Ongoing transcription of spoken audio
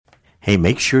Hey,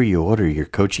 make sure you order your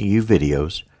Coaching You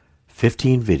videos,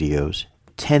 15 videos,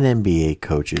 10 NBA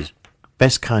coaches,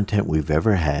 best content we've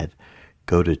ever had.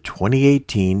 Go to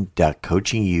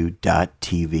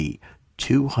 2018.coachingyou.tv,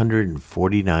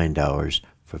 $249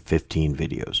 for 15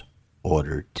 videos.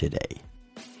 Order today.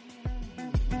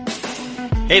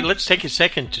 Hey, let's take a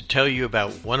second to tell you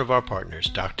about one of our partners,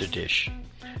 Dr. Dish.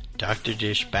 Dr.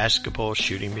 Dish basketball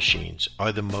shooting machines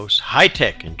are the most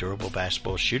high-tech and durable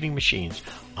basketball shooting machines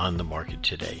on the market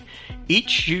today.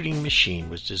 Each shooting machine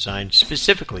was designed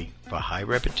specifically for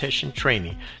high-repetition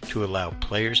training to allow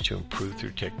players to improve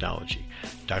through technology.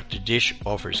 Dr. Dish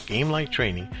offers game-like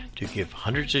training to give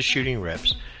hundreds of shooting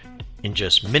reps in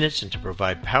just minutes and to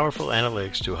provide powerful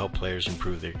analytics to help players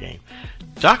improve their game.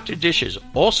 Dr. Dish has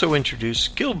also introduced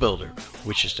Skill Builder,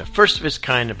 which is the first of its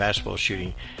kind in basketball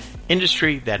shooting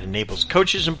industry that enables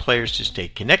coaches and players to stay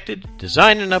connected,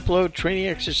 design and upload training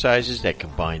exercises that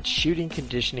combine shooting,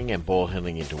 conditioning, and ball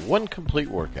handling into one complete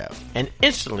workout, and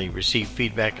instantly receive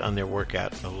feedback on their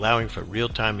workout, allowing for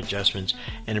real-time adjustments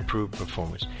and improved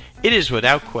performance. It is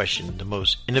without question the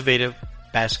most innovative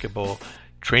basketball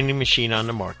training machine on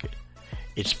the market.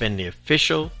 It's been the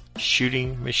official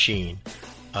shooting machine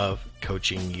of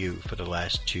Coaching You for the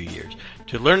last 2 years.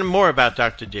 To learn more about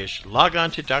Dr. Dish, log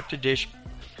on to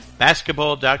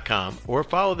drdishbasketball.com or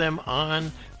follow them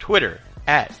on Twitter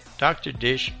at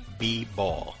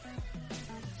drdishbball.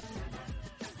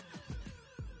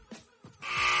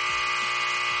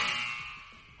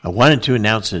 I wanted to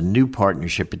announce a new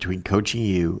partnership between Coaching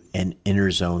You and Inner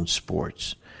Zone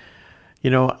Sports.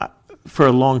 You know, for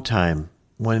a long time,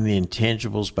 one of the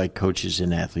intangibles by coaches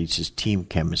and athletes is team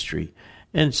chemistry,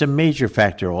 and it's a major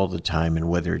factor all the time in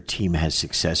whether a team has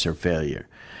success or failure.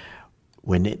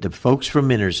 When the folks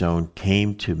from Inner Zone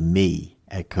came to me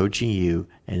at Coaching You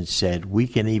and said, we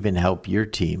can even help your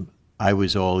team, I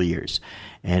was all ears.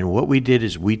 And what we did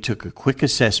is we took a quick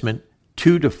assessment,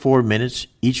 2 to 4 minutes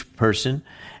each person,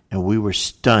 and we were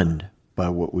stunned by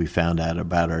what we found out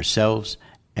about ourselves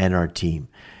and our team.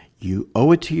 You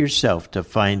owe it to yourself to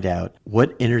find out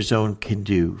what Inner Zone can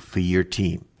do for your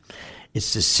team.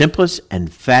 It's the simplest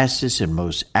and fastest and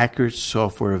most accurate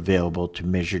software available to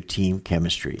measure team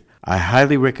chemistry. I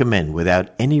highly recommend, without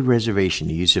any reservation,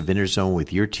 the use of Inner Zone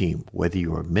with your team, whether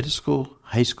you're a middle school,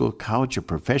 high school, college, or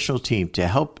professional team, to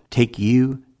help take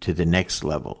you to the next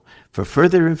level. For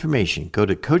further information, go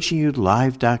to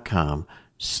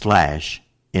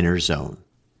coachingyoulive.com/InnerZone.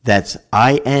 That's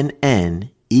INNERZONE.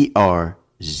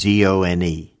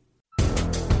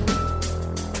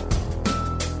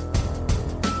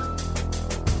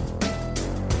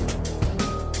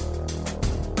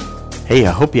 Hey,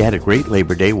 I hope you had a great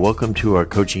Labor Day. Welcome to our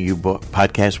Coaching You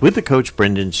podcast with the coach,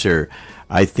 Brendan Suhr.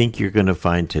 I think you're going to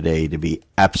find today to be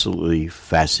absolutely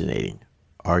fascinating.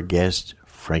 Our guest,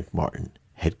 Frank Martin,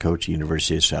 head coach,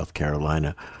 University of South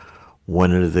Carolina,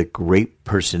 one of the great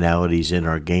personalities in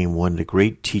our game, one of the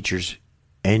great teachers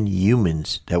and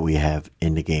humans that we have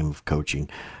in the game of coaching.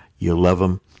 You'll love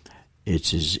him.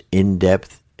 It's as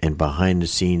in-depth and behind the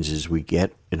scenes as we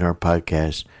get in our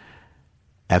podcast.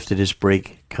 After this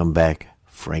break, come back,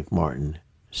 Frank Martin,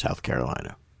 South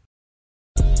Carolina.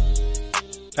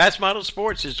 Fast Model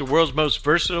Sports is the world's most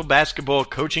versatile basketball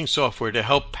coaching software to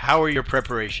help power your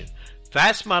preparation.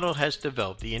 Fast Model has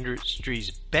developed the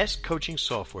industry's best coaching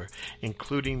software,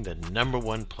 including the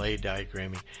 #1 play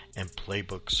diagramming and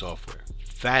playbook software,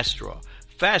 FastDraw.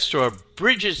 FastDraw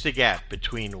bridges the gap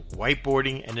between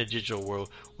whiteboarding and the digital world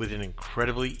with an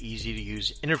incredibly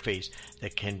easy-to-use interface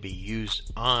that can be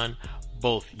used on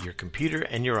both your computer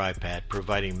and your iPad,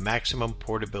 providing maximum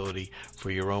portability for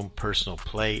your own personal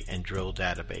play and drill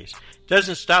database.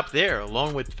 Doesn't stop there.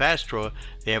 Along with FastDraw,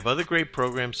 they have other great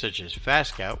programs such as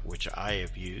FastScout, which I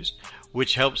have used,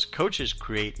 which helps coaches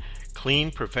create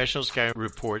clean professional scout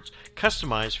reports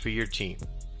customized for your team.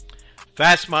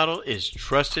 Fast Model is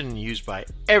trusted and used by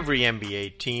every NBA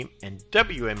team and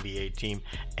WNBA team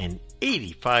and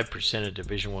 85% of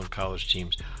Division I college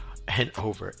teams and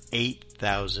over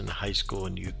 8,000 high school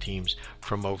and youth teams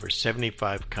from over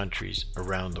 75 countries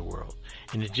around the world.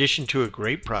 In addition to a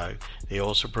great product, they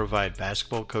also provide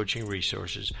basketball coaching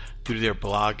resources through their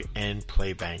blog and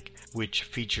Playbank, which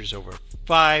features over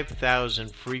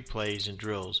 5,000 free plays and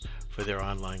drills for their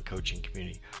online coaching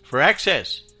community. For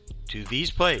access to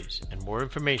these plays and more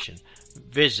information,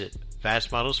 visit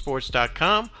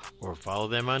fastmodelsports.com or follow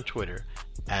them on Twitter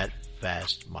at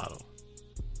fastmodel.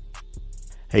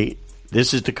 Hey,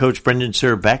 This is the coach Brendan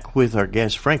Suhr back with our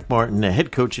guest Frank Martin, the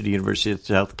head coach of the University of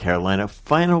South Carolina.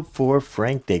 Final Four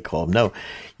Frank, they call him. No,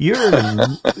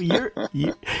 you're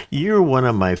one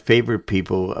of my favorite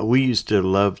people. We used to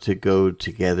love to go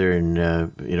together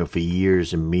and for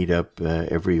years and meet up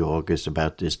every August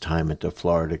about this time at the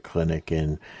Florida Clinic.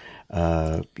 And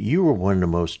you were one of the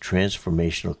most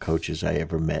transformational coaches I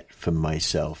ever met for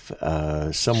myself.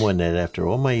 Someone that after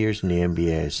all my years in the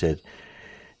NBA, I said,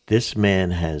 this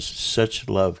man has such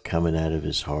love coming out of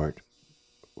his heart.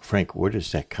 Frank, where does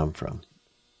that come from?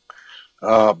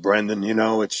 Brendan,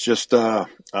 it's just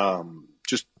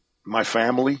my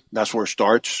family. That's where it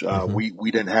starts.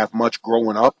 We didn't have much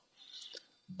growing up,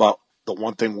 but the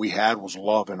one thing we had was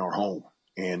love in our home.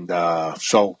 And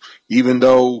so even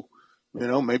though,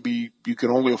 maybe you can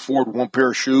only afford one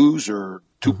pair of shoes or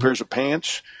two pairs of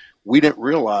pants, we didn't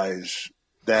realize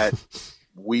that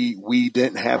we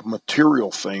didn't have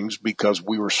material things because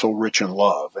we were so rich in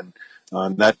love. And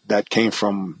that came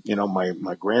from,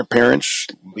 my grandparents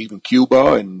leaving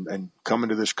Cuba and coming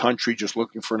to this country just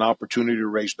looking for an opportunity to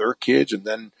raise their kids, and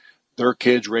then their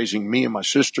kids raising me and my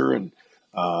sister, and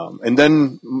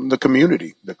then the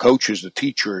community, the coaches, the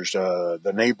teachers,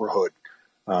 the neighborhood.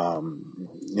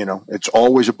 It's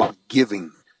always about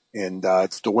giving, and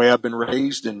it's the way I've been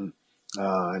raised, and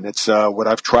it's what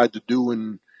I've tried to do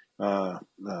in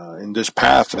this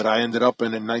path that I ended up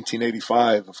in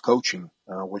 1985 of coaching,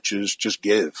 which is just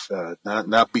give,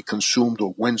 not be consumed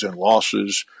with wins and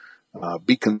losses,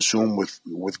 be consumed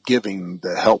with giving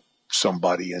to help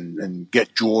somebody and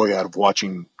get joy out of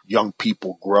watching young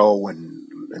people grow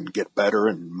and get better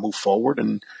and move forward.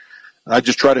 And I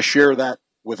just try to share that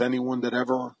with anyone that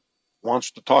ever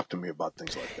wants to talk to me about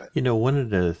things like that. One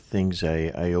of the things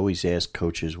I always ask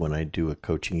coaches when I do a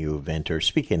Coaching You event or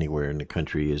speak anywhere in the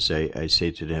country is I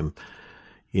say to them,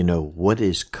 what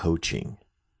is coaching?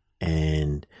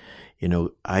 And,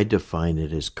 I define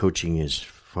it as coaching as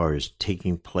far as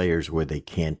taking players where they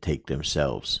can't take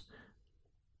themselves.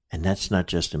 And that's not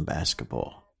just in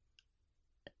basketball.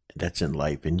 That's in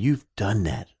life. And you've done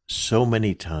that so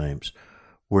many times,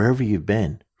 wherever you've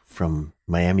been, from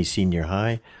Miami Senior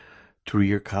High through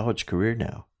your college career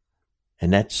now.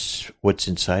 And that's what's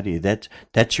inside of you.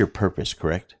 That's your purpose,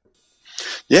 correct?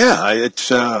 Yeah, it's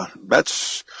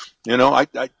that's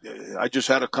I just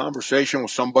had a conversation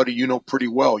with somebody pretty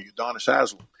well, Udonis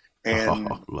Haslem, and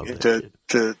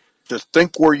to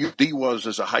think where UD was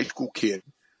as a high school kid,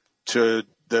 to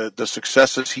the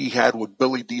successes he had with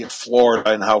Billy D in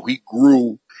Florida and how he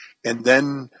grew, and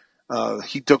then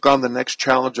he took on the next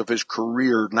challenge of his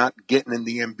career, not getting in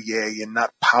the NBA and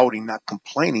not pouting, not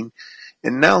complaining.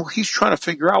 And now he's trying to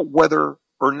figure out whether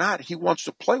or not he wants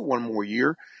to play one more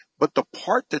year. But the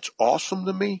part that's awesome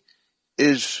to me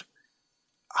is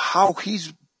how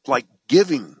he's like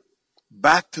giving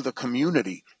back to the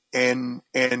community. And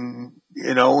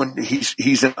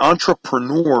he's an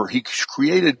entrepreneur. He's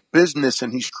created business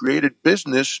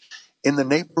in the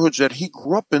neighborhoods that he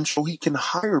grew up in, so he can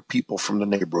hire people from the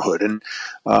neighborhood. And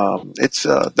that's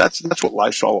what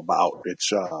life's all about.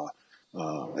 It's all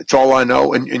I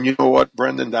know. And you know what,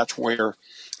 Brendan? That's where,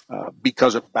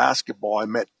 because of basketball, I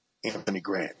met Anthony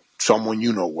Grant, someone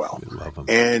you know well. We love him.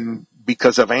 And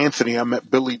because of Anthony, I met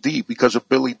Billy D. Because of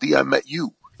Billy D, I met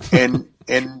you. And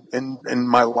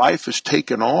my life has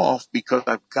taken off because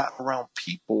I've gotten around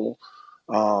people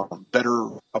that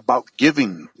are about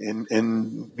giving, and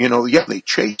they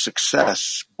chase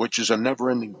success, which is a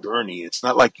never-ending journey. It's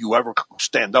not like you ever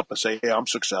stand up and say, "Hey, I'm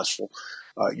successful."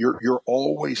 You're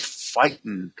always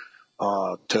fighting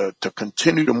to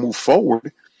continue to move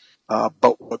forward.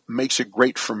 But what makes it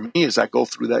great for me as I go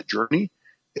through that journey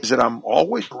is that I'm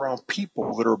always around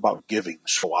people that are about giving.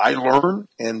 So I learn,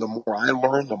 and the more I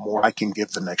learn, the more I can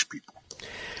give the next people.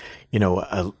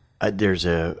 There's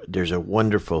a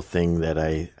wonderful thing that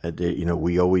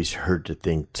we always heard to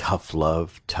think tough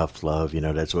love,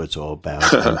 that's what it's all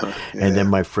about. And then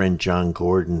my friend John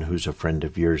Gordon, who's a friend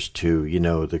of yours too,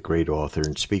 the great author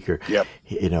and speaker. Yep.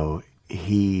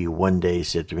 He one day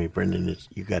said to me, Brendan,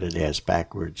 you got it ass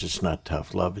backwards. It's not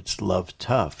tough love, it's love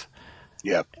tough.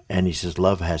 Yep. And he says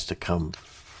love has to come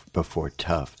before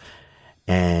tough.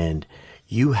 And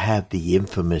you have the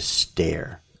infamous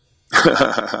stare.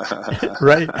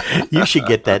 Right? You should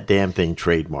get that damn thing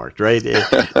trademarked, right?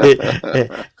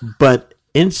 But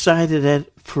inside of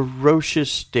that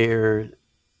ferocious stare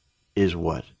is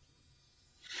what?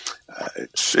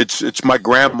 It's my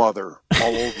grandmother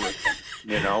all over it.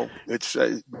 It's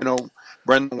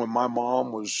Brendan, when my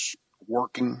mom was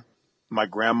working, my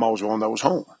grandma was the one that was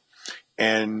home,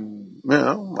 and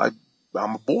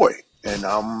I'm a boy and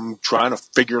I'm trying to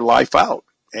figure life out.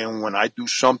 And when I do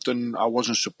something I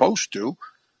wasn't supposed to,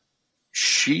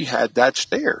 she had that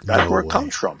stare. That's where it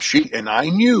comes from. And I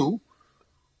knew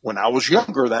when I was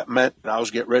younger, that meant that I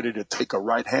was getting ready to take a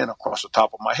right hand across the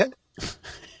top of my head.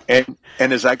 And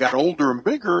as I got older and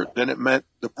bigger, then it meant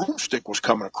the broomstick was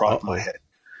coming across my head.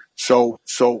 So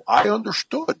I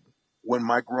understood when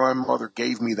my grandmother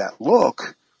gave me that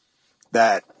look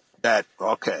that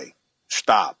okay,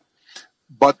 stop.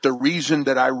 But the reason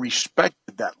that I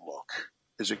respected that look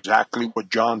is exactly what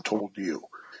John told you,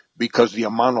 because the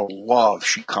amount of love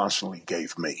she constantly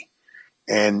gave me.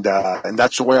 And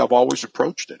that's the way I've always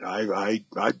approached it. I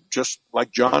just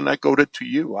like John echoed it to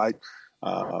you. I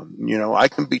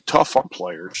can be tough on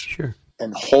players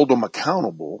and hold them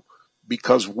accountable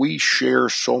because we share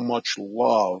so much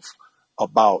love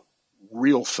about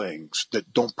real things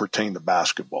that don't pertain to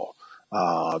basketball.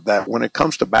 That when it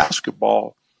comes to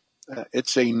basketball,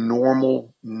 it's a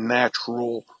normal,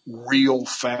 natural, real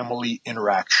family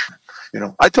interaction.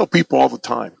 I tell people all the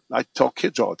time, I tell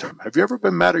kids all the time, have you ever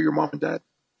been mad at your mom and dad?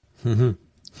 Mm-hmm.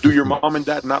 Do your mom and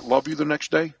dad not love you the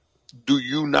next day? Do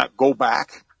you not go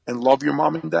back and love your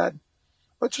mom and dad?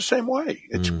 It's the same way.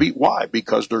 Why?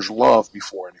 Because there's love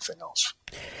before anything else.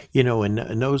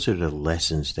 And those are the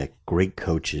lessons that great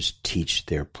coaches teach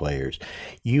their players.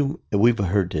 We've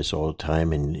heard this all the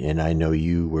time, and I know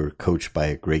you were coached by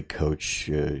a great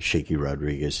coach, Shaky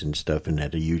Rodriguez and stuff, and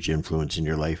had a huge influence in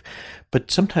your life.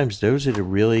 But sometimes those are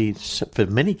for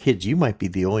many kids, you might be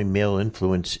the only male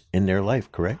influence in their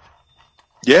life, correct?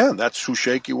 Yeah, that's who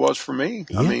Shaky was for me.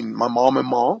 Yeah. I mean, my mom and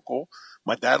my uncle.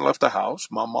 My dad left the house.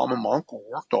 My mom and my uncle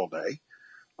worked all day.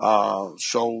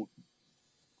 So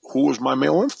who was my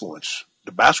male influence?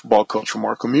 The basketball coach from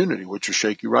our community, which is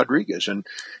Shaky Rodriguez, and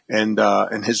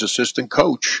his assistant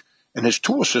coach and his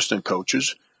two assistant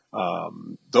coaches.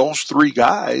 Those three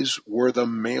guys were the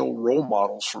male role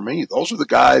models for me. Those are the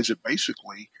guys that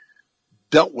basically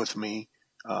dealt with me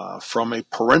from a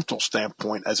parental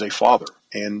standpoint as a father.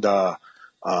 And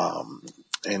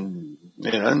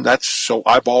that's so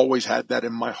I've always had that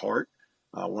in my heart.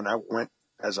 When I went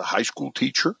as a high school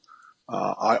teacher,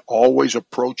 I always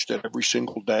approached it every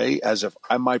single day as if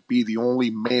I might be the only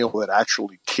male that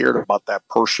actually cared about that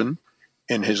person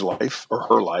in his life or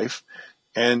her life.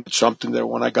 And it's something that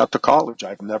when I got to college,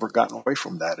 I've never gotten away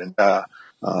from that. And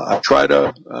I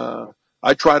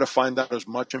try to find out as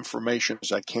much information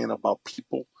as I can about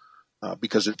people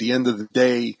because at the end of the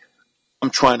day,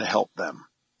 I'm trying to help them.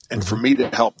 And for me to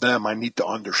help them, I need to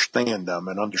understand them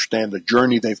and understand the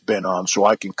journey they've been on so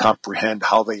I can comprehend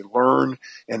how they learn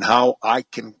and how I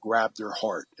can grab their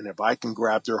heart. And if I can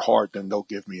grab their heart, then they'll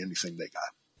give me anything they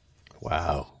got.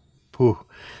 Wow. Whew.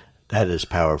 That is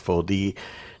powerful. The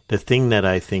thing that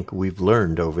I think we've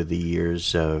learned over the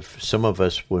years of some of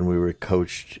us, when we were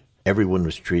coached, everyone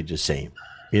was treated the same.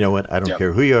 You know what? I don't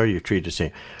care who you are, you're treated the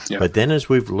same. Yep. But then as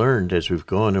we've learned, as we've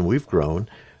gone and we've grown,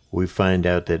 we find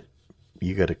out that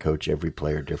you got to coach every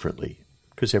player differently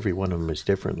because every one of them is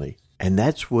differently. And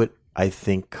that's what I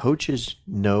think coaches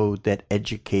know that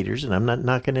educators, and I'm not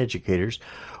knocking educators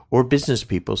or business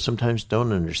people, sometimes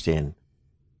don't understand.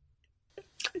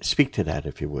 Speak to that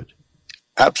if you would.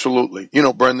 Absolutely.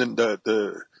 Brendan,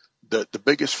 the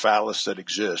biggest fallacy that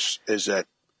exists is that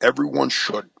everyone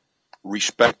should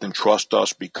respect and trust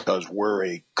us because we're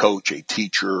a coach, a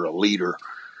teacher, a leader.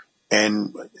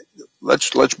 And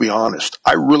let's be honest.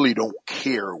 I really don't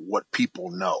care what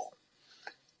people know,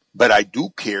 but I do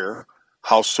care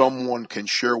how someone can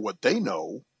share what they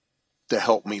know to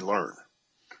help me learn.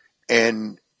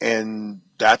 And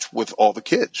that's with all the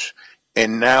kids.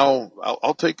 And now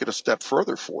I'll take it a step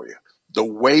further for you. The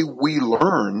way we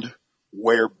learned,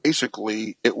 where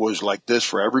basically it was like this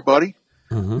for everybody.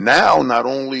 Mm-hmm. Now, not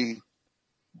only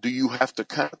do you have to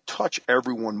kind of touch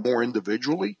everyone more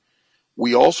individually,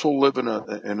 we also live in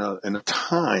a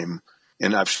time,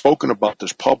 and I've spoken about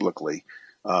this publicly.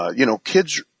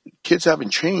 Kids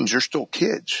haven't changed; they're still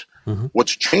kids. Mm-hmm.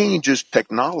 What's changed is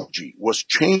technology. What's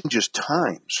changed is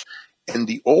times, and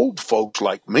the old folks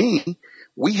like me,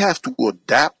 we have to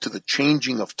adapt to the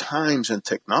changing of times and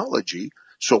technology,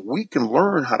 so we can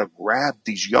learn how to grab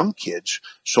these young kids,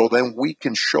 so then we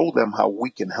can show them how we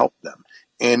can help them.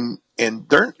 And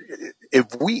if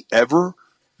we ever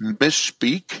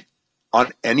misspeak on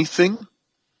anything,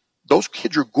 those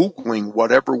kids are Googling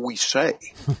whatever we say.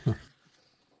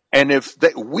 And if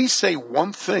we say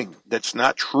one thing that's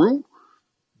not true,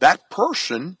 that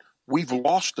person, we've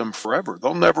lost them forever.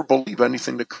 They'll never believe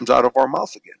anything that comes out of our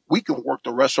mouth again. We can work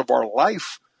the rest of our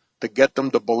life to get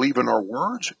them to believe in our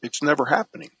words. It's never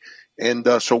happening. And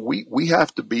so we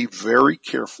have to be very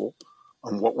careful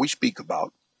on what we speak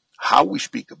about, how we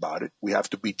speak about it. We have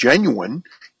to be genuine,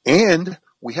 and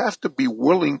we have to be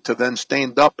willing to then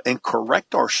stand up and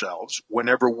correct ourselves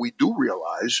whenever we do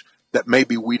realize that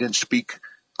maybe we didn't speak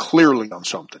clearly on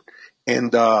something.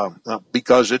 And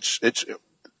because it's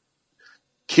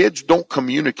kids don't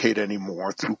communicate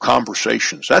anymore through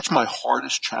conversations. That's my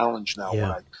hardest challenge now.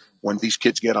 Yeah. When these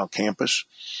kids get on campus,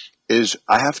 is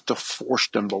I have to force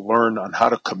them to learn on how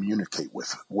to communicate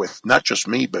with not just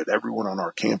me, but everyone on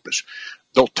our campus.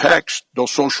 They'll text, they'll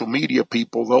social media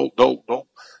people,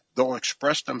 they'll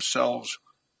express themselves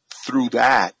through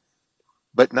that.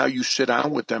 But now you sit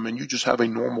down with them and you just have a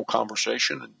normal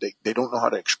conversation, and they don't know how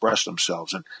to express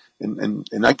themselves.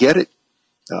 And I get it.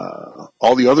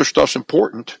 All the other stuff's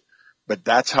important, but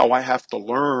that's how I have to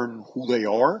learn who they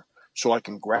are so I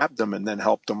can grab them and then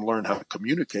help them learn how to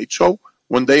communicate. So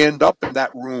when they end up in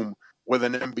that room with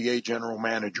an NBA general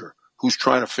manager who's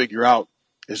trying to figure out,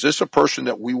 is this a person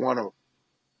that we want to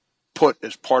put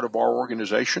as part of our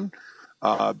organization?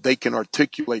 They can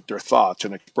articulate their thoughts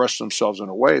and express themselves in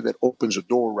a way that opens a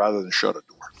door rather than shut a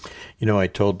door. You know, I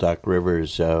told Doc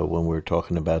Rivers when we were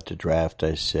talking about the draft,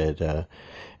 I said,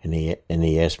 and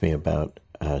he asked me about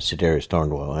Sedarius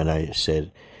Thornwell, and I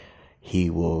said, he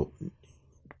will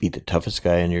be the toughest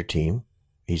guy on your team.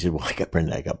 He said, well,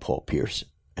 I got Paul Pierce.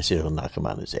 I said, he'll knock him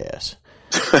on his ass.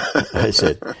 I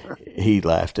said, he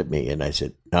laughed at me, and I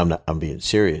said, no, I'm being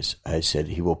serious. I said,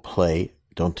 he will play.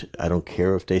 I don't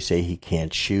care if they say he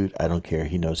can't shoot. I don't care.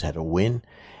 He knows how to win,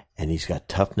 and he's got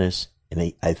toughness,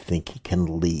 and I think he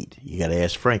can lead. You got to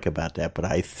ask Frank about that, but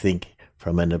I think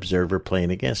from an observer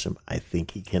playing against him, I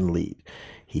think he can lead.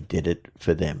 He did it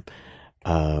for them.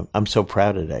 I'm so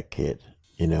proud of that kid,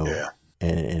 you know. Yeah.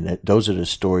 And those are the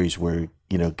stories where,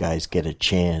 you know, guys get a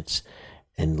chance,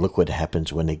 and look what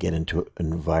happens when they get into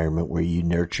an environment where you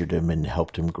nurtured him and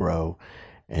helped him grow.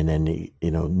 And then,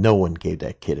 you know, no one gave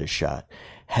that kid a shot.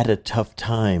 Had a tough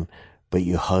time, but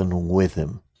you hung with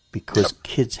him because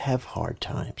kids have hard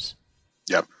times.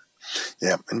 Yep.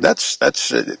 Yeah. And that's at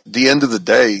the end of the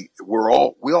day,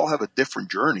 we all have a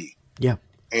different journey. Yeah.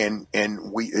 And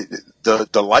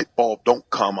the light bulb don't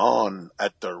come on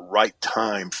at the right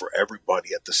time for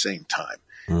everybody at the same time.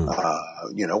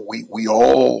 You know, we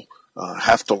all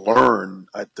have to learn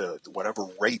at the whatever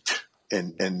rate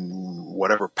and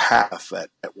whatever path that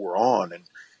we're on. And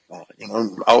you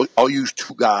know, I'll use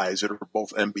two guys that are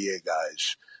both NBA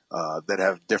guys that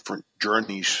have different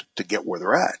journeys to get where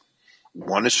they're at.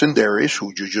 One is Sedarius,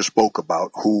 who you just spoke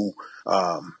about, who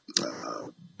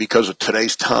because of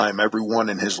today's time, everyone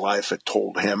in his life had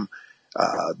told him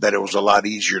that it was a lot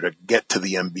easier to get to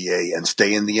the NBA and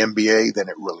stay in the NBA than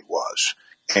it really was.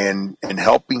 And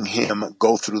helping him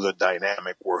go through the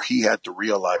dynamic where he had to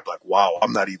realize, like, wow,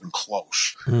 I'm not even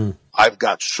close. I've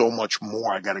got so much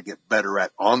more I got to get better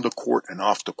at on the court and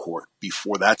off the court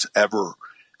before that's ever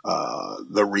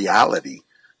the reality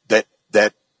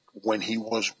that when he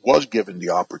was given the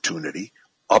opportunity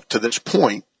up to this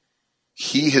point,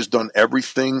 he has done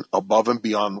everything above and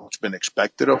beyond what's been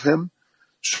expected of him.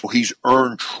 So he's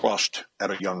earned trust at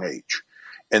a young age.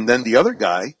 And then the other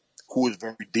guy, who is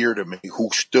very dear to me, who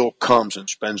still comes and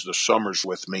spends the summers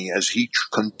with me as he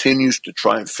continues to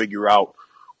try and figure out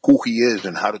who he is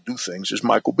and how to do things, is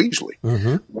Michael Beasley,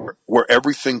 where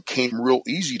everything came real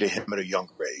easy to him at a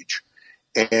younger age.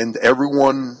 And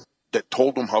everyone that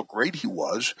told him how great he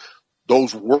was,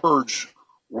 those words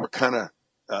were kind of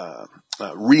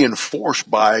reinforced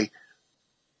by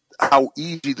how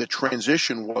easy the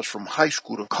transition was from high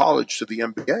school to college to the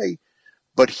NBA.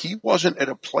 But he wasn't at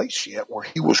a place yet where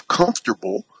he was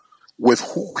comfortable with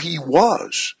who he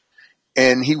was,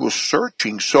 and he was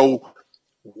searching. So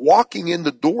walking in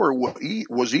the door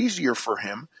was easier for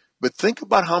him. But think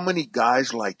about how many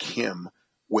guys like him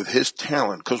with his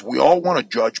talent, because we all want to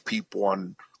judge people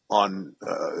on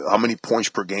how many points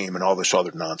per game and all this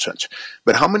other nonsense.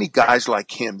 But how many guys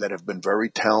like him that have been very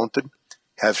talented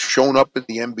have shown up in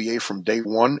the NBA from day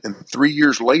one, and 3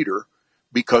 years later,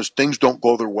 because things don't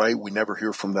go their way, we never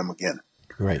hear from them again.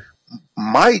 Right.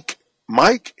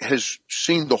 Mike has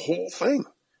seen the whole thing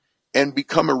and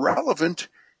become irrelevant,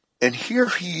 and here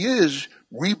he is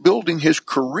rebuilding his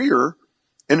career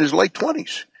in his late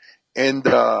 20s, and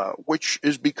which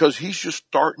is because he's just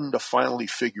starting to finally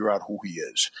figure out who he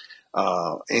is.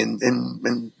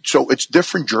 And so it's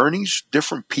different journeys,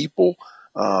 different people,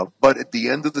 but at the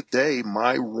end of the day,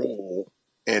 my role,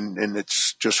 and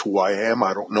it's just who I am.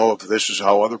 I don't know if this is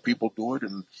how other people do it.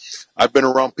 And I've been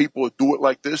around people that do it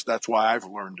like this. That's why I've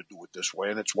learned to do it this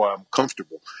way. And it's why I'm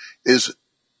comfortable. It's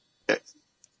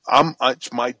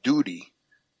my duty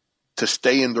to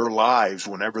stay in their lives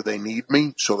whenever they need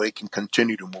me so they can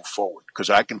continue to move forward. Because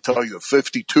I can tell you at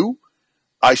 52,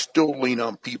 I still lean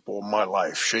on people in my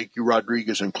life, Shaky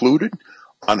Rodriguez included,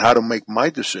 on how to make my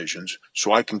decisions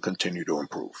so I can continue to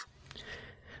improve.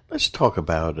 Let's talk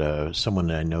about someone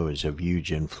that I know is of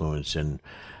huge influence. And,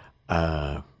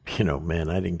 man,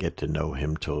 I didn't get to know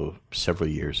him till several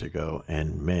years ago.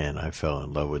 And, man, I fell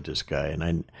in love with this guy. And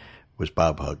I was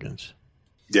Bob Huggins.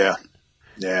 Yeah.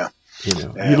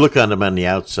 You look on him on the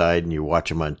outside and you watch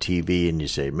him on TV and you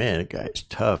say, man, that guy's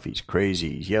tough. He's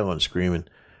crazy. He's yelling, screaming.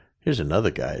 Here's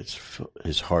another guy.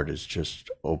 His heart is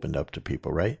just opened up to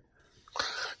people, right?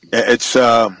 It's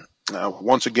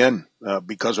once again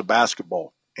because of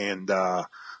basketball, and I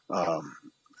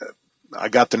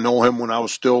got to know him when I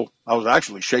was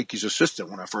actually Shaky's assistant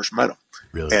when I first met him.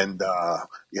 Really? And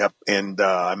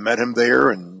I met him there,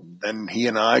 and then he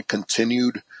and I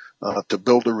continued to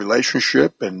build a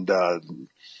relationship, and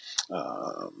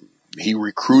he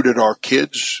recruited our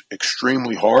kids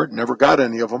extremely hard. Never got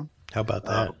any of them. How about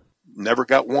that? Never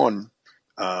got one.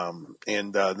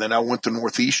 Then I went to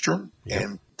Northeastern,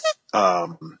 and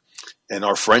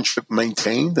our friendship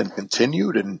maintained and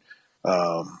continued. And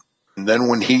then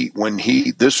when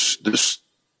he this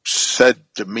said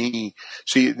to me,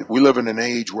 see, we live in an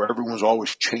age where everyone's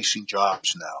always chasing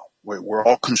jobs now. We're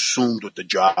all consumed with the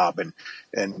job.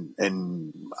 And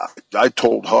I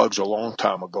told Hugs a long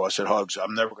time ago, I said, Hugs,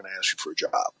 I'm never going to ask you for a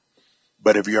job,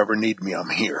 but if you ever need me,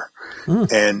 I'm here.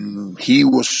 And he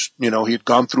was, he had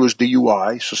gone through his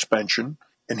DUI suspension,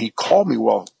 and he called me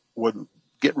when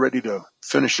get ready to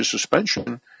finish his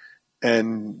suspension,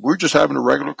 and we're just having a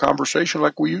regular conversation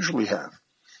like we usually have.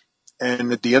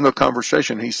 And at the end of the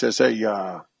conversation, he says, hey,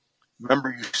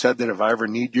 remember you said that if I ever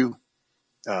need you?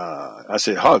 I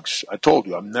said, Hugs, I told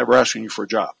you, I'm never asking you for a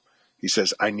job. He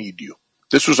says, I need you.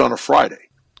 This was on a Friday.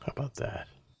 How about that?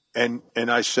 And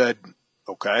I said,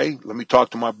 okay, let me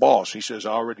talk to my boss. He says,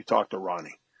 I already talked to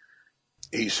Ronnie.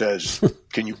 He says,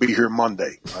 can you be here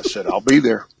Monday? I said, I'll be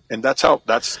there. And that's how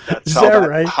that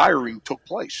right? Hiring took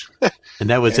place. And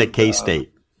that was at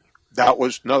K-State. That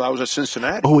was at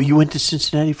Cincinnati. Oh, you went to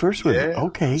Cincinnati first with him? Yeah,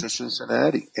 okay. I was at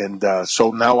Cincinnati. And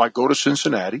so now I go to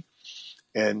Cincinnati,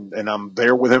 and I'm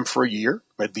there with him for a year.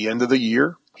 At the end of the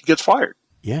year, he gets fired.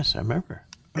 Yes, I remember.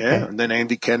 Okay. Yeah, and then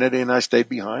Andy Kennedy and I stayed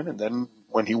behind. And then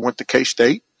when he went to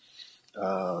K-State,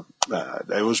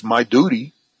 it was my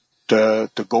duty to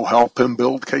go help him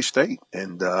build K-State.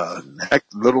 And heck,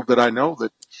 little did I know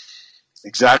that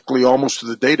exactly almost to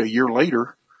the date, a year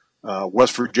later,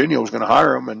 West Virginia was going to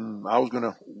hire him, and I was going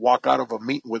to walk out of a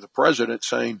meeting with the president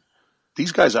saying,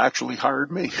 these guys actually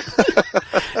hired me.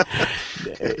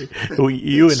 Well,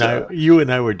 you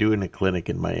and I were doing a clinic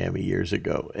in Miami years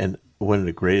ago, and one of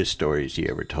the greatest stories you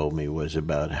ever told me was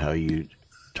about how you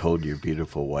told your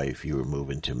beautiful wife you were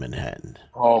moving to Manhattan.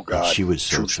 Oh God, and she was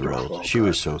so thrilled. Oh, she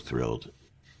was so thrilled.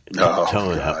 Oh,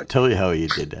 tell her how you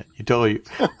did that. You told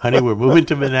her, honey, we're moving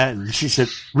to Manhattan. She said,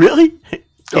 really?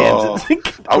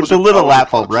 Kansas. I was the little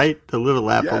apple, right? The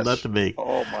little apple, yes. Not the big.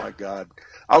 Oh my God.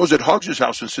 I was at Hugs'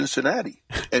 house in Cincinnati,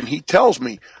 and he tells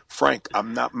me, Frank,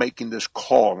 I'm not making this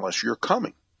call unless you're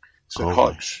coming. I said,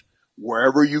 Hugs,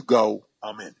 wherever you go,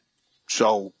 I'm in.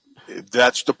 So if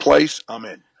that's the place, I'm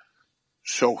in.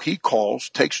 So he calls,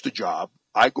 takes the job.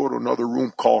 I go to another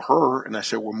room, call her, and I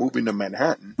say, we're moving to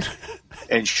Manhattan.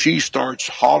 And she starts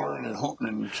hollering and hooting.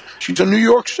 And she's a New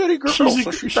York City girl.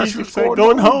 She's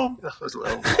going home. Oh,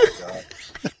 my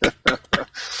God.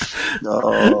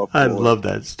 Oh, I love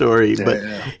that story. Yeah. But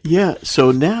yeah,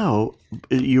 so now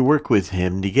you work with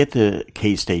him to get the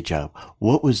K-State job.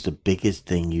 What was the biggest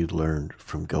thing you learned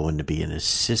from going to be an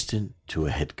assistant to a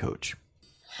head coach?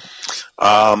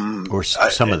 Or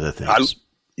some of the things.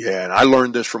 And I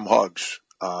learned this from Hugs.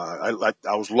 I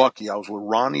was lucky. I was with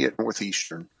Ronnie at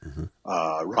Northeastern. Mm-hmm.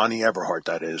 Ronnie Everhart,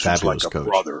 that is. Fabulous he's like coach. A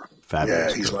brother.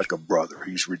 Fabulous he's coach. like a brother.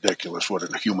 He's ridiculous. What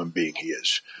a human being he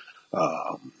is.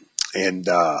 And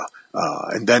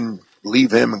then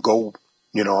leave him and go,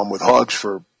 I'm with Hugs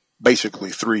for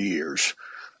basically 3 years.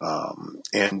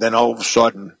 And then all of a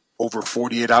sudden, over a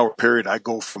 48-hour period, I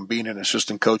go from being an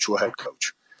assistant coach to a head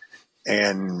coach.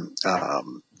 And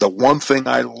the one thing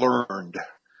I learned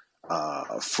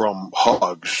from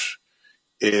Hugs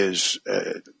is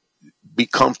be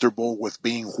comfortable with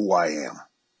being who I am.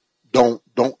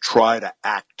 Don't try to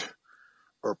act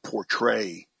or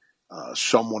portray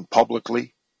someone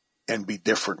publicly and be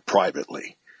different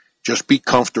privately. Just be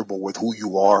comfortable with who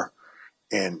you are.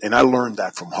 And I learned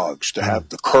that from Hugs, to have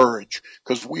the courage,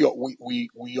 because we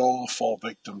all fall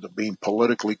victim to being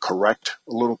politically correct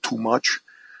a little too much.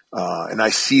 And I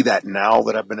see that now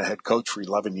that I've been a head coach for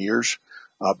 11 years.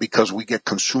 because we get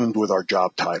consumed with our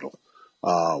job title.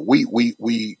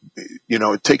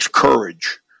 It takes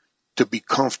courage to be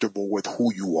comfortable with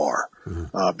who you are,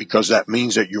 because that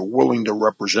means that you're willing to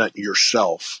represent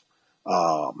yourself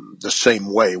the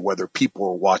same way, whether people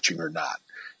are watching or not.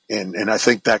 And I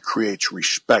think that creates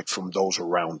respect from those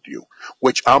around you,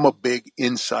 which I'm a big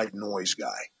inside noise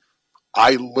guy.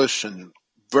 I listen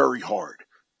very hard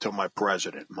to my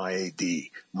president, my AD,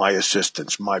 my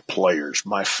assistants, my players,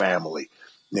 my family,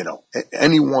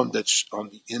 anyone that's on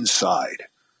the inside.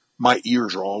 My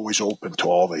ears are always open to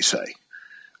all they say.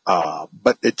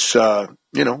 But it's,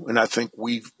 and I think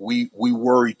we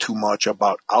worry too much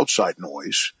about outside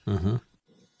noise. Mm-hmm.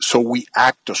 So we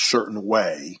act a certain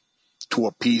way to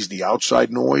appease the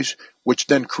outside noise, which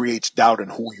then creates doubt in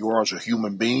who you are as a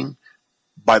human being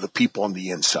by the people on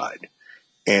the inside.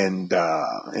 And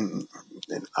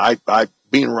I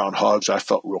being around Hugs, I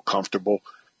felt real comfortable.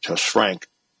 Just Frank,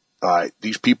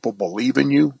 these people believe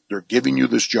in you. They're giving you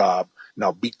this job.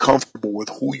 Now be comfortable with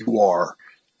who you are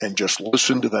and just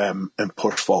listen to them and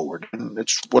push forward. And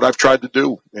it's what I've tried to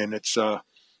do. And it's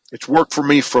worked for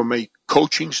me from a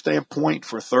coaching standpoint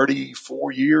for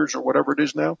 34 years or whatever it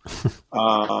is now.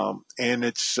 And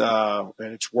it's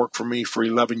worked for me for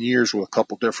 11 years with a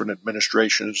couple different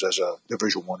administrations as a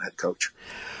Division I head coach.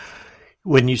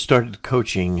 When you started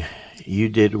coaching, you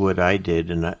did what I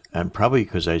did, and probably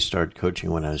because I started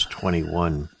coaching when I was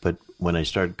 21. But when I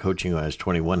started coaching when I was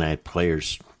 21, I had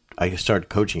players. I started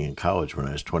coaching in college when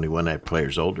I was 21. I had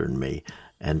players older than me,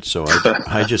 and so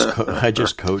I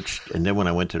just coached. And then when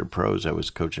I went to the pros, I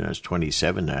was coaching. I was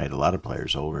 27. I had a lot of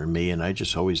players older than me, and I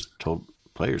just always told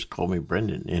players, "Call me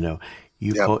Brendan." And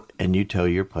you tell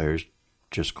your players,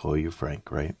 just call you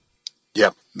Frank, right?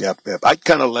 Yep. I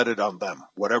kind of let it on them,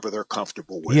 whatever they're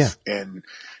comfortable with. Yeah. And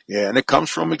it comes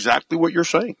from exactly what you're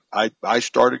saying. I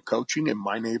started coaching in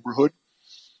my neighborhood.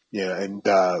 Yeah. And,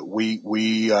 we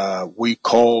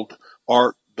called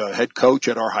the head coach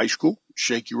at our high school,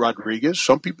 Shaky Rodriguez.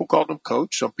 Some people called him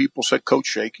coach. Some people said Coach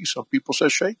Shaky. Some people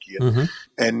said Shaky.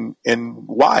 And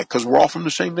why? Because we're all from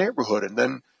the same neighborhood. And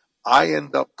then I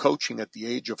end up coaching at the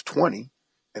age of 20,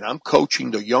 and I'm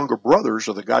coaching the younger brothers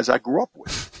of the guys I grew up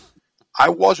with. I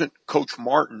wasn't Coach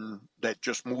Martin that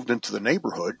just moved into the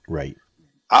neighborhood. Right.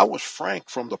 I was Frank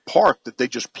from the park that they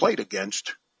just played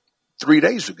against 3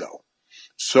 days ago.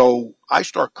 So I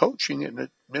start coaching, and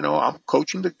I'm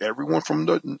coaching everyone from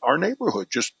our neighborhood,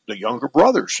 just the younger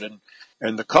brothers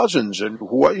and the cousins and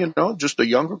just the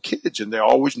younger kids. And they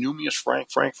always knew me as Frank.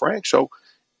 So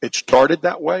it started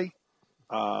that way.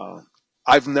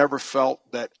 I've never felt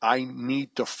that I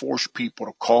need to force people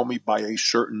to call me by a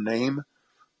certain name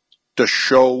to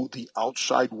show the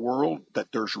outside world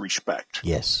that there's respect.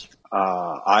 Yes.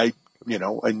 And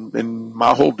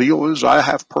my whole deal is I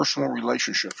have personal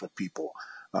relationships with people.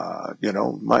 My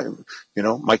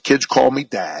kids call me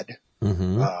Dad.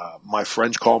 Mm-hmm. My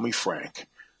friends call me Frank.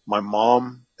 My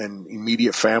mom and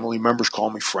immediate family members call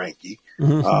me Frankie.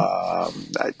 Mm-hmm.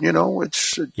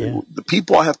 The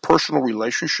people I have personal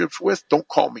relationships with don't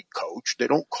call me Coach. They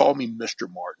don't call me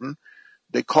Mr. Martin.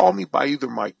 They call me by either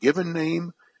my given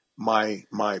name, my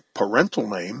parental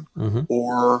name, mm-hmm.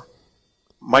 or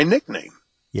my nickname.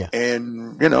 Yeah.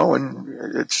 And,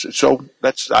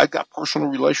 I got personal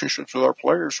relationships with our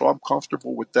players, so I'm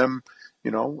comfortable with them.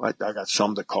 I got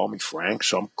some that call me Frank,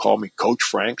 some call me Coach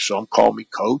Frank, some call me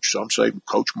Coach, some say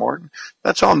Coach Martin.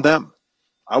 That's on them.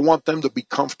 I want them to be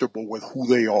comfortable with who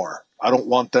they are. I don't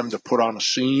want them to put on a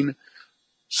scene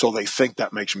so they think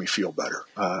that makes me feel better.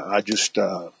 It's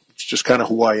just kind of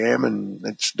who I am, and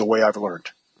it's the way I've learned.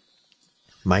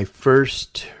 My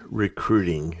first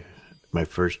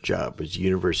job was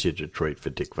University of Detroit for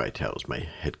Dick Vitale, my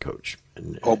head coach.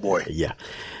 And, oh, boy. Yeah.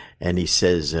 And he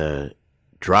says,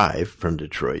 drive from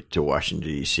Detroit to Washington,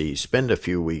 D.C., spend a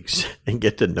few weeks and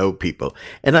get to know people.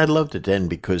 And I loved it then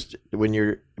because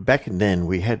back then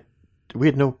we had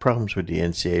no problems with the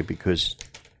NCAA because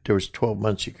there was 12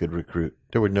 months you could recruit.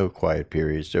 There were no quiet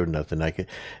periods. There was nothing.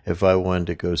 If I wanted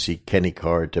to go see Kenny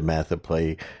Carr at DeMatha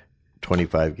play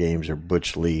 25 games or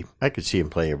Butch Lee, I could see him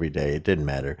play every day. It didn't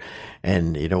matter.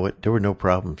 And you know what? There were no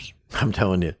problems. I'm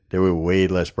telling you, there were way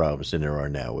less problems than there are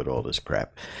now with all this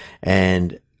crap.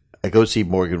 And I go see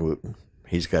Morgan Wooten.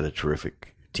 He's got a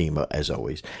terrific team, as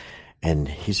always. And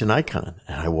he's an icon.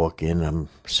 And I walk in, I'm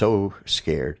so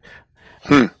scared.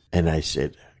 And I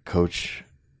said, Coach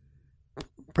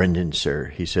Brendan, sir.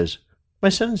 He says, my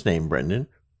son's name, Brendan.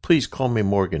 Please call me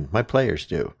Morgan. My players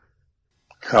do.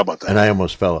 How about that? And I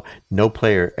almost fell. No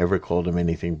player ever called him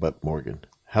anything but Morgan.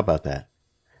 How about that?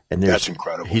 And that's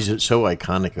incredible. He's so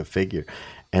iconic a figure.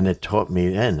 And it taught me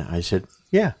then. I said,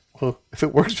 yeah, well, if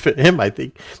it works for him, I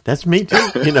think that's me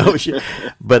too.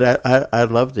 But I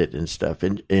loved it and stuff.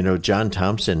 And John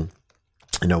Thompson,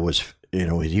 was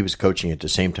he was coaching at the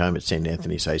same time at St.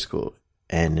 Anthony's High School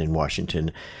and in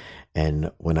Washington.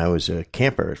 And when I was a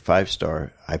camper at Five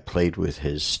Star, I played with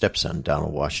his stepson,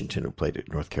 Donald Washington, who played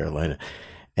at North Carolina.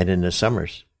 And in the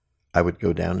summers, I would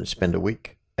go down and spend a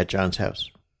week at John's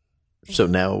house. So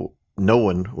now no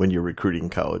one, when you're recruiting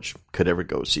college, could ever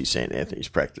go see St. Anthony's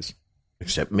practice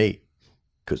except me.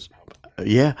 Because,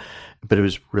 but it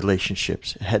was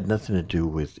relationships. It had nothing to do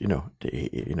with,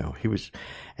 he was,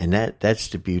 and that's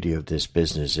the beauty of this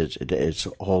business. It's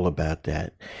all about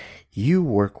that. You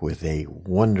work with a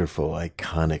wonderful,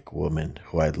 iconic woman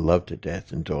who I love to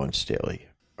death, and Dawn Staley,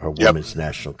 our women's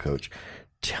national coach.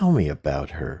 Tell me about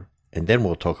her. And then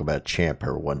we'll talk about Champ,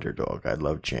 her wonder dog. I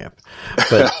love Champ.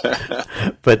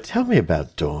 But tell me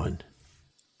about Dawn.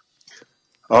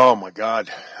 Oh, my God.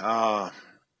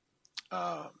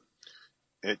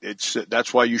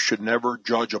 That's why you should never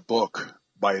judge a book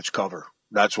by its cover.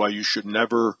 That's why you should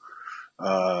never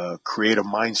create a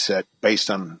mindset based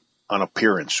on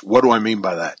appearance. What do I mean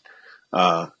by that?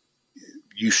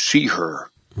 You see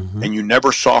her, and you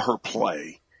never saw her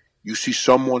play. You see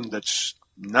someone that's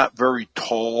not very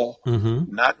tall,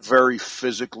 not very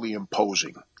physically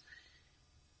imposing.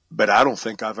 But I don't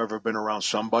think I've ever been around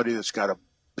somebody that's got a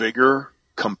bigger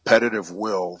competitive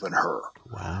will than her.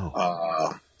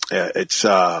 Wow.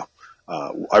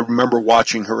 I remember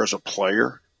watching her as a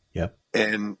player. Yep.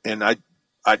 And I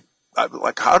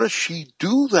like, how does she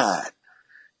do that?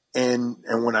 And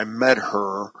when I met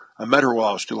her while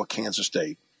I was still at Kansas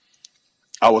State.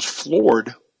 I was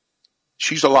floored.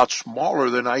 She's a lot smaller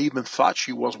than I even thought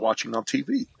she was watching on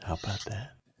TV. How about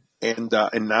that? And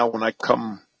now when I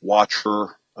come watch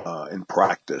her in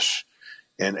practice,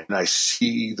 and I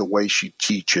see the way she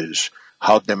teaches,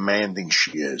 how demanding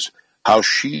she is, how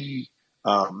she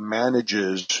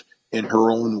manages in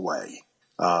her own way.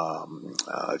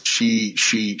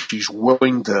 She's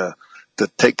willing to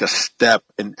take a step.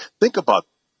 And think about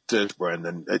this,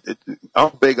 Brandon.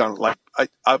 I'm big on, like,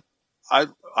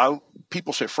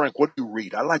 people say, Frank, what do you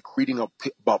read? I like reading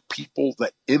about people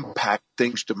that impact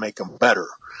things to make them better.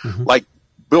 Like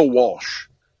Bill Walsh,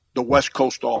 the West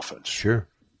Coast offense. Sure.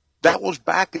 That was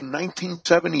back in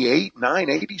 1978,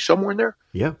 980, somewhere in there.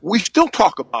 Yeah. We still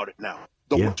talk about it now.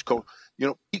 The West Coast,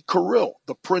 Pete Carrill,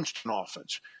 the Princeton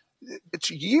offense.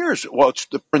 It's years. Well, it's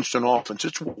the Princeton offense.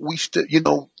 It's what we still,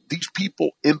 these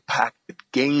people impacted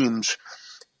games,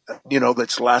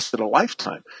 that's lasted a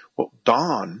lifetime. Well,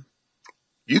 Dawn,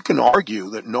 you can argue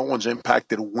that no one's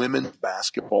impacted women's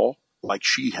basketball like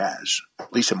she has,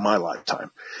 at least in my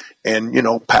lifetime. And,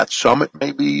 Pat Summitt,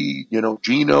 maybe,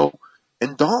 Gino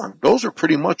and Dawn. Those are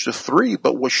pretty much the three.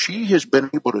 But what she has been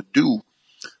able to do,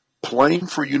 playing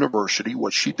for university,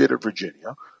 what she did at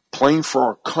Virginia, playing for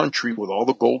our country with all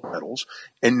the gold medals,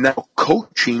 and now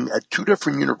coaching at two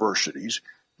different universities,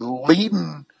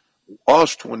 leading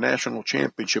us to a national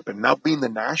championship, and now being the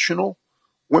national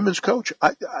women's coach.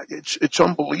 It's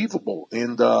unbelievable.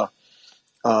 And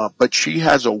but she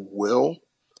has a will,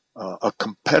 a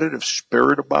competitive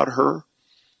spirit about her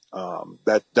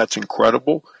that's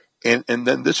incredible. And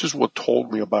then this is what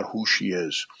told me about who she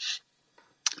is.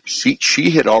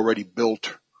 She had already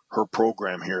built her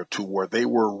program here to where they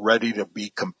were ready to be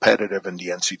competitive in the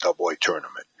NCAA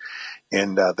tournament.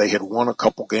 And they had won a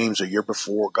couple games a year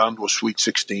before, gone to a Sweet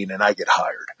 16, and I get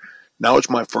hired. Now it's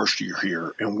my first year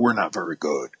here, and we're not very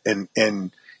good. And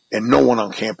no one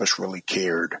on campus really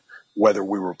cared whether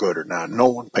we were good or not. No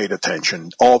one paid attention.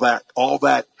 All that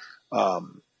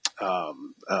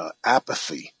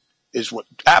apathy is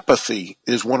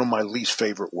one of my least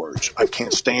favorite words. I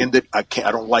can't stand it. I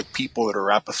don't like people that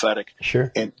are apathetic.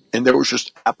 Sure. And there was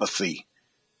just apathy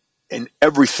in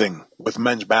everything with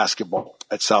men's basketball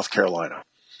at South Carolina.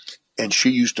 And she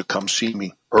used to come see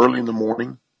me early in the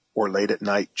morning or late at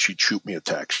night. She'd shoot me a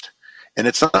text. And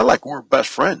it's not like we're best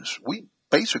friends. We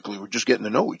basically were just getting to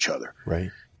know each other.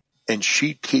 Right. And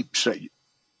she keeps saying,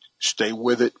 stay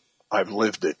with it. I've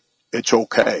lived it. It's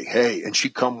okay. Hey, and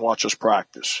she'd come watch us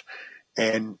practice.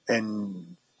 And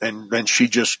then she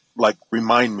just like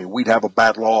remind me, we'd have a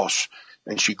bad loss,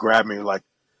 and she'd grab me like,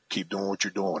 keep doing what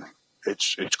you're doing.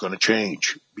 It's going to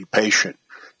change. Be patient.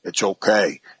 It's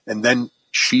okay. And then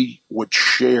she would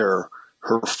share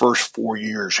her first 4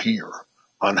 years here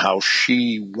on how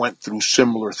she went through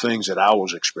similar things that I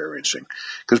was experiencing.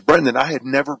 Because, Brendan, I had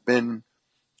never been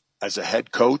as a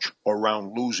head coach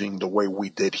around losing the way we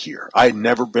did here. I had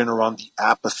never been around the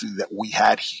apathy that we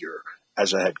had here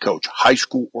as a head coach, high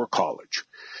school or college.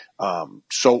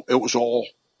 So it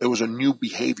was a new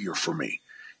behavior for me.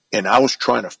 and I was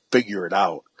trying to figure it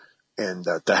out. And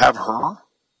to have her,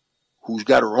 who's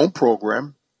got her own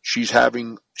program, she's had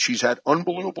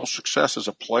unbelievable success as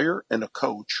a player and a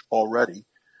coach already,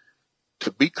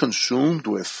 to be consumed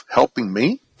with helping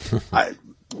me,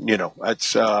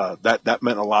 that's that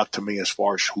meant a lot to me as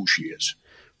far as who she is.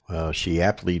 Well, she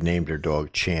aptly named her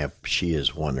dog Champ. She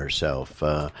is one herself.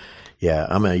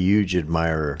 I'm a huge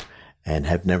admirer and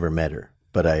have never met her,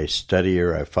 but I study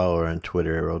her. I follow her on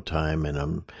Twitter all the time,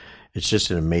 and it's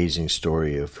just an amazing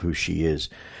story of who she is.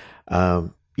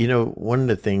 One of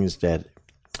the things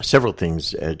several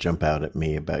things jump out at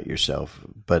me about yourself,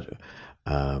 but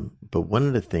one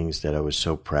of the things that I was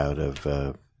so proud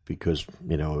of, because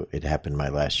it happened my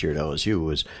last year at LSU,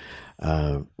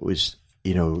 was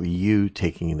you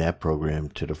taking that program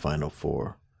to the Final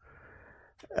Four.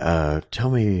 Tell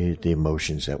me the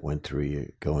emotions that went through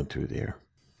you going through there.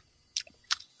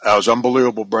 It was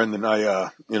unbelievable, Brendan.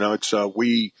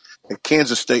 We at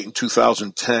Kansas State in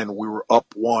 2010, we were up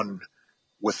 1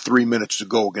 with 3 minutes to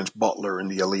go against Butler in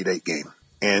the Elite Eight game.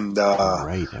 And,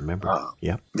 right, I remember.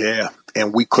 Yeah.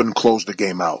 And we couldn't close the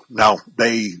game out. Now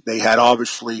they had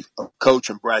obviously a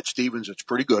coach in Brad Stevens that's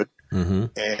pretty good. Mm-hmm.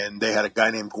 And they had a guy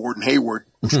named Gordon Hayward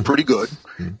who's pretty good.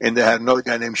 And they had another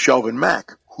guy named Shelvin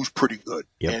Mack who's pretty good.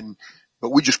 Yep. But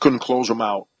we just couldn't close them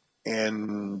out.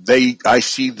 And I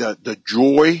see the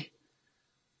joy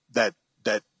that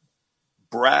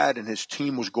Brad and his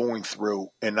team was going through,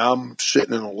 and I'm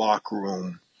sitting in the locker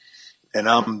room and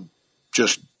I'm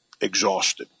just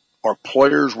exhausted. Our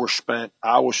players were spent.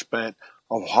 I was spent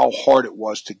of how hard it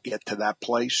was to get to that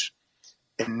place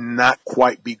and not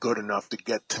quite be good enough to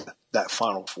get to that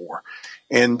Final Four.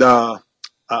 And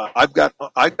I've got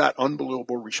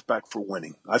unbelievable respect for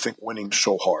winning. I think winning's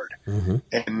so hard.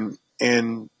 Mm-hmm.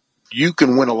 And you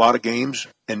can win a lot of games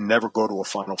and never go to a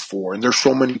Final Four. And there's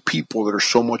so many people that are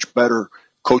so much better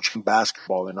coaching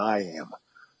basketball than I am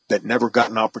that never got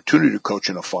an opportunity to coach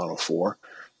in a Final Four.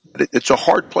 But it's a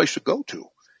hard place to go to.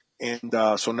 And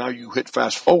so now you hit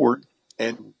fast forward,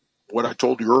 and what I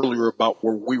told you earlier about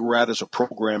where we were at as a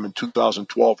program in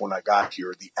 2012 when I got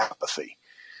here, the apathy.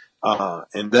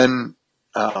 And then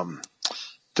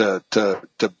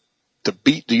to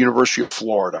beat the University of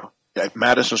Florida at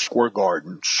Madison Square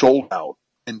Garden, sold out,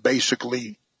 and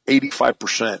basically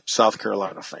 85% South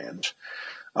Carolina fans.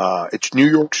 It's New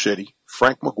York City,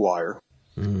 Frank McGuire,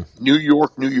 New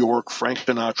York, Frank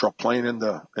Sinatra playing in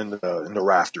the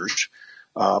rafters.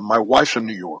 My wife's a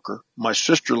New Yorker. My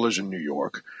sister lives in New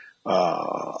York.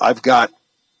 I've got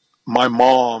my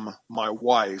mom, my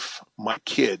wife, my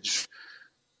kids,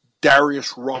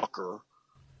 Darius Rucker,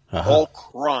 all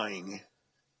crying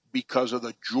because of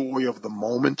the joy of the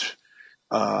moment.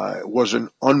 It was an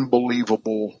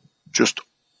unbelievable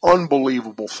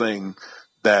thing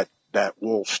that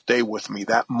will stay with me.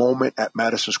 That moment at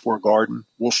Madison Square Garden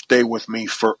will stay with me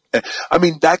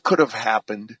that could have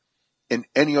happened in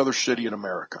any other city in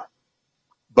America,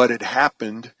 but it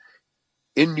happened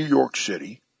in New York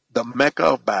City, the Mecca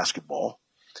of basketball.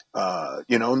 Coach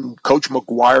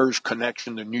McGuire's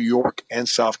connection to New York and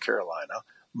South Carolina,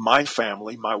 my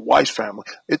family, my wife's family,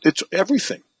 it's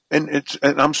everything. And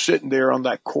I'm sitting there on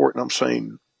that court and I'm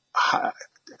saying,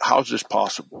 how's this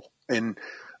possible? And,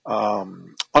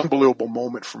 unbelievable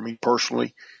moment for me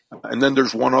personally. And then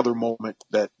there's one other moment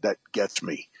that gets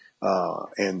me.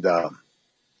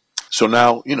 So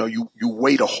now, you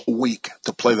wait a whole week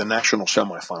to play the national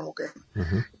semifinal game.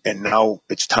 Mm-hmm. And now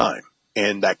it's time.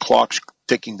 And that clock's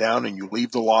ticking down and you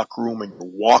leave the locker room and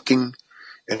you're walking,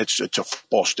 and it's a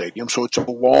football stadium. So it's a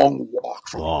long walk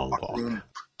from the locker room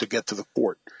to get to the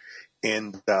court.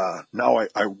 And now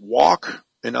I walk,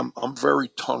 and I'm very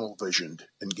tunnel visioned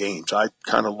in games. I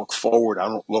kind of look forward. I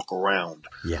don't look around.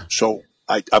 Yeah. So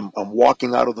I'm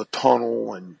walking out of the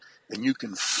tunnel, and you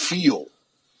can feel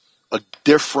a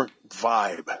different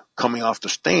vibe coming off the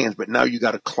stands. But now you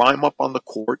got to climb up on the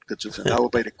court because it's an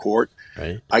elevated court.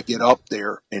 Right. I get up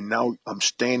there, and now I'm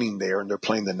standing there, and they're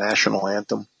playing the national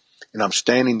anthem, and I'm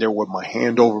standing there with my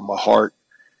hand over my heart.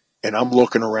 And I'm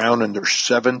looking around, and there's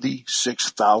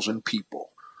 76,000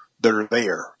 people that are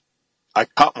there. I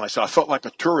caught myself. I felt like a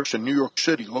tourist in New York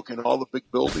City looking at all the big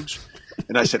buildings.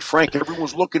 And I said, Frank,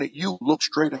 everyone's looking at you. Look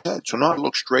straight ahead. So now I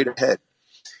look straight ahead.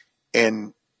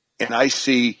 And I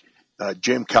see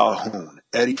Jim Calhoun,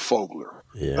 Eddie Fogler,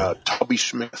 Tubby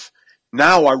Smith.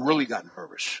 Now I really got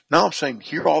nervous. Now I'm saying,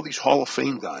 here are all these Hall of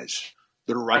Fame guys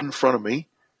that are right in front of me.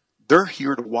 They're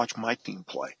here to watch my team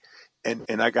play.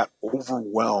 And I got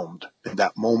overwhelmed in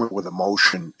that moment with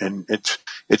emotion. And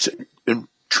and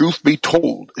truth be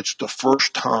told, it's the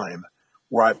first time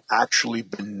where I've actually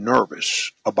been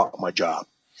nervous about my job.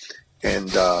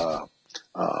 And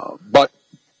But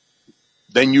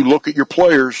then you look at your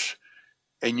players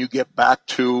and you get back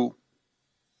to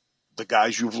the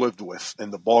guys you've lived with,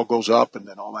 and the ball goes up, and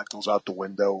then all that goes out the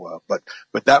window.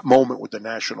 But that moment with the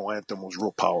national anthem was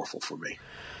real powerful for me.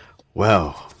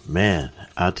 Well, man,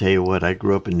 I'll tell you what. I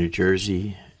grew up in New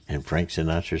Jersey, and Frank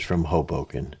Sinatra's from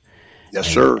Hoboken. Yes,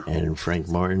 sir. And Frank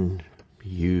Martin,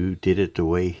 you did it the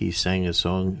way he sang a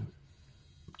song,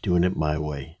 doing it my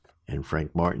way. And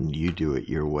Frank Martin, you do it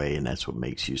your way, and that's what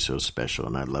makes you so special.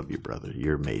 And I love you, brother.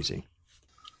 You're amazing.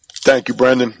 Thank you,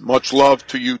 Brendan. Much love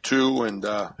to you too. And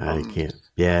I can't.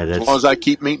 Yeah, as long as I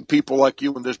keep meeting people like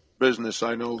you in this business,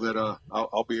 I know that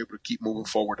I'll be able to keep moving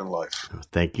forward in life.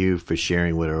 Thank you for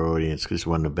sharing with our audience, because it's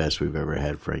one of the best we've ever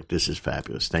had, Frank. This is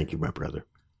fabulous. Thank you, my brother.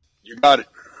 You got it.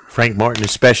 Frank Martin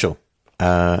is special.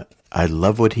 I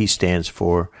love what he stands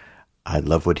for. I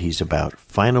love what he's about.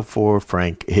 Final Four,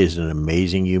 Frank is an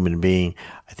amazing human being.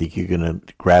 I think you're going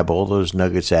to grab all those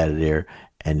nuggets out of there,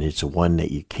 and it's one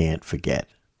that you can't forget.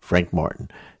 Frank Martin,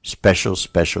 special,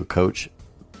 special coach,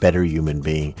 better human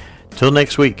being. Till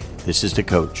next week, this is the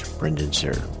coach, Brendan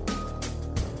Suhr.